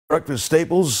Breakfast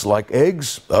staples like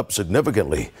eggs up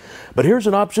significantly. But here's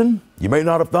an option you may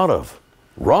not have thought of.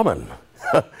 Ramen.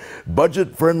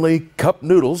 Budget-friendly cup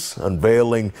noodles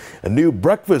unveiling a new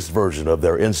breakfast version of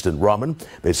their instant ramen.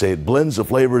 They say it blends the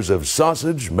flavors of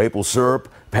sausage, maple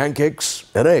syrup, pancakes,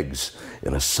 and eggs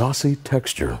in a saucy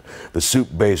texture. The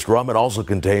soup-based ramen also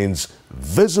contains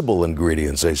visible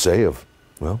ingredients, they say, of,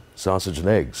 well, sausage and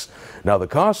eggs. Now the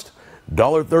cost?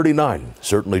 $1.39.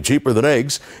 Certainly cheaper than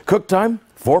eggs. Cook time?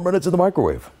 4 minutes in the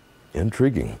microwave.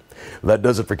 Intriguing. That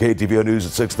does it for KTVO News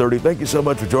at 6:30. Thank you so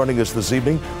much for joining us this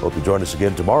evening. Hope you join us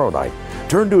again tomorrow night.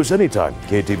 Turn to us anytime,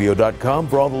 KTVO.com,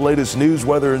 for all the latest news,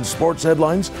 weather, and sports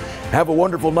headlines. Have a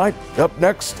wonderful night. Up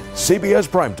next, CBS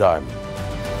Primetime.